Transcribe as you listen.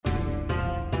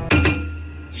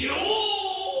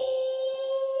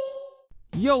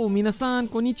Yo, minasan,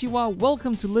 konnichiwa.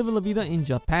 Welcome to Living La Vida in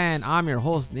Japan. I'm your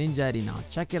host, Ninja Eddie. Now,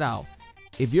 check it out.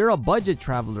 If you're a budget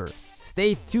traveler,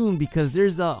 stay tuned because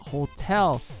there's a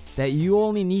hotel that you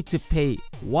only need to pay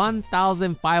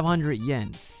 1,500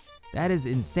 yen. That is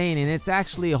insane, and it's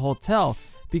actually a hotel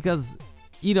because,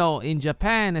 in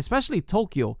Japan, especially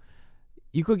Tokyo,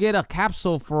 you could get a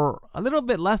capsule for a little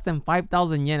bit less than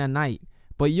 5,000 yen a night,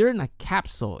 but you're in a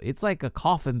capsule. It's like a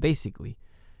coffin, basically.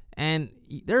 And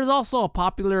there's also a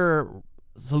popular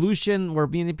solution where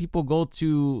many people go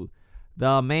to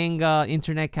the manga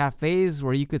internet cafes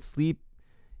where you could sleep,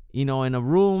 in a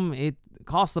room. It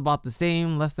costs about the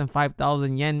same, less than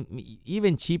 5,000 yen,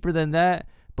 even cheaper than that.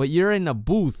 But you're in a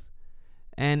booth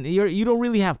and you don't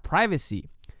really have privacy.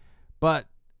 But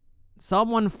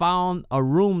someone found a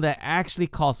room that actually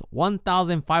costs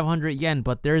 1,500 yen,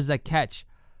 but there's a catch.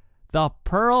 The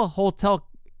Pearl Hotel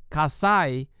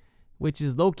Kasai, which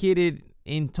is located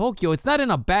in Tokyo, it's not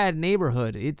in a bad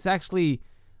neighborhood. It's actually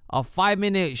a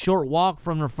 5-minute short walk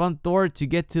from the front door to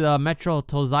get to the Metro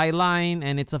Tozai line,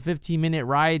 and it's a 15-minute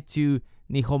ride to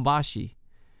Nihonbashi.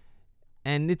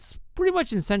 And it's pretty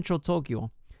much in central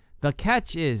Tokyo. The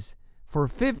catch is, for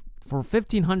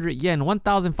 1,500 yen,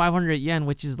 1,500 yen,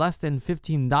 which is less than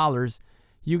 $15,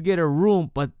 you get a room,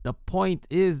 but the point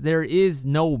is there is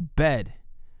no bed.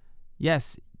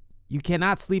 Yes, you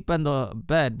cannot sleep on the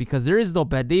bed because there is no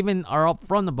bed. They even are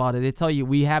upfront about it. They tell you,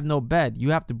 we have no bed.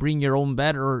 You have to bring your own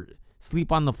bed or sleep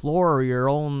on the floor or your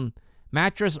own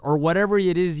mattress or whatever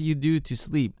it is you do to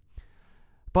sleep.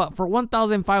 But for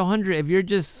 1,500, if you're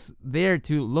just there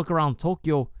to look around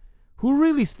Tokyo, who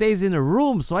really stays in a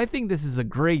room? So I think this is a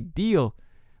great deal.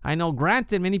 I know,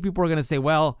 granted, many people are going to say,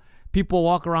 well, people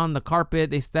walk around the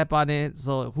carpet, they step on it,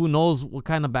 so who knows what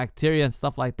kind of bacteria and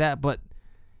stuff like that. But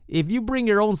if you bring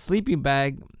your own sleeping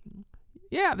bag,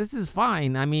 yeah, this is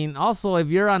fine. I mean, also, if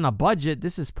you're on a budget,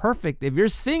 this is perfect. If you're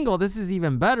single, this is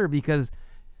even better because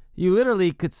you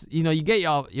literally could, you get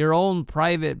your own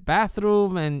private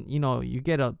bathroom and, you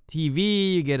get a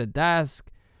TV, you get a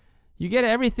desk. You get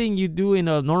everything you do in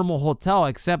a normal hotel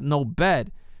except no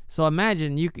bed. So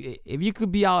imagine if you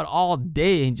could be out all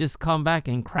day and just come back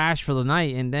and crash for the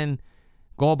night and then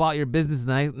go about your business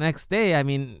the next day. I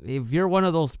mean, if you're one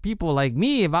of those people like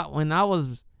me, when I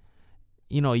was,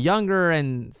 younger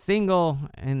and single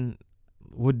and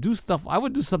would do stuff, I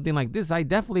would do something like this. I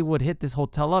definitely would hit this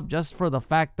hotel up just for the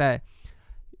fact that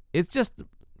it's just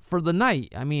for the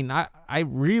night. I mean, I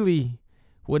really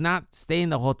would not stay in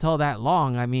the hotel that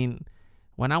long. I mean,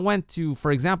 when I went to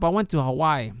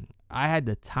Hawaii, I had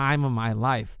the time of my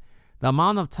life. The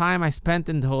amount of time I spent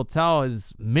in the hotel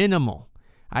is minimal.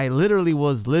 I literally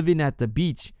was living at the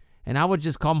beach and I would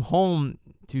just come home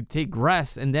to take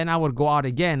rest and then I would go out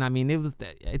again. I mean,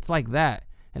 it's like that.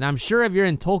 And I'm sure if you're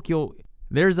in Tokyo,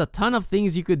 there's a ton of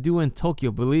things you could do in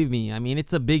Tokyo, believe me. I mean,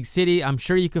 it's a big city. I'm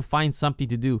sure you could find something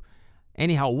to do.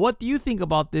 Anyhow, what do you think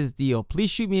about this deal? Please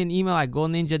shoot me an email at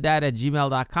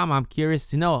goninjadad@gmail.com. I'm curious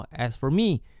to know. As for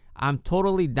me, I'm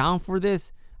totally down for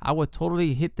this. I would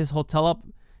totally hit this hotel up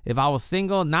if I was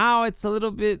single. Now it's a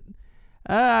little bit,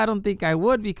 I don't think I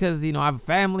would because, I have a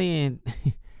family and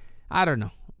I don't know.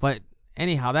 But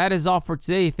anyhow, that is all for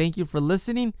today. Thank you for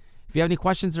listening. If you have any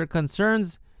questions or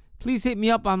concerns, please hit me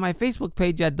up on my Facebook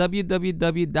page at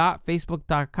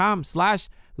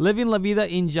www.facebook.com/Living La Vida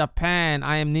in Japan.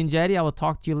 I am Ninja Eddie. I will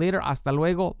talk to you later. Hasta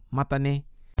luego. Matane.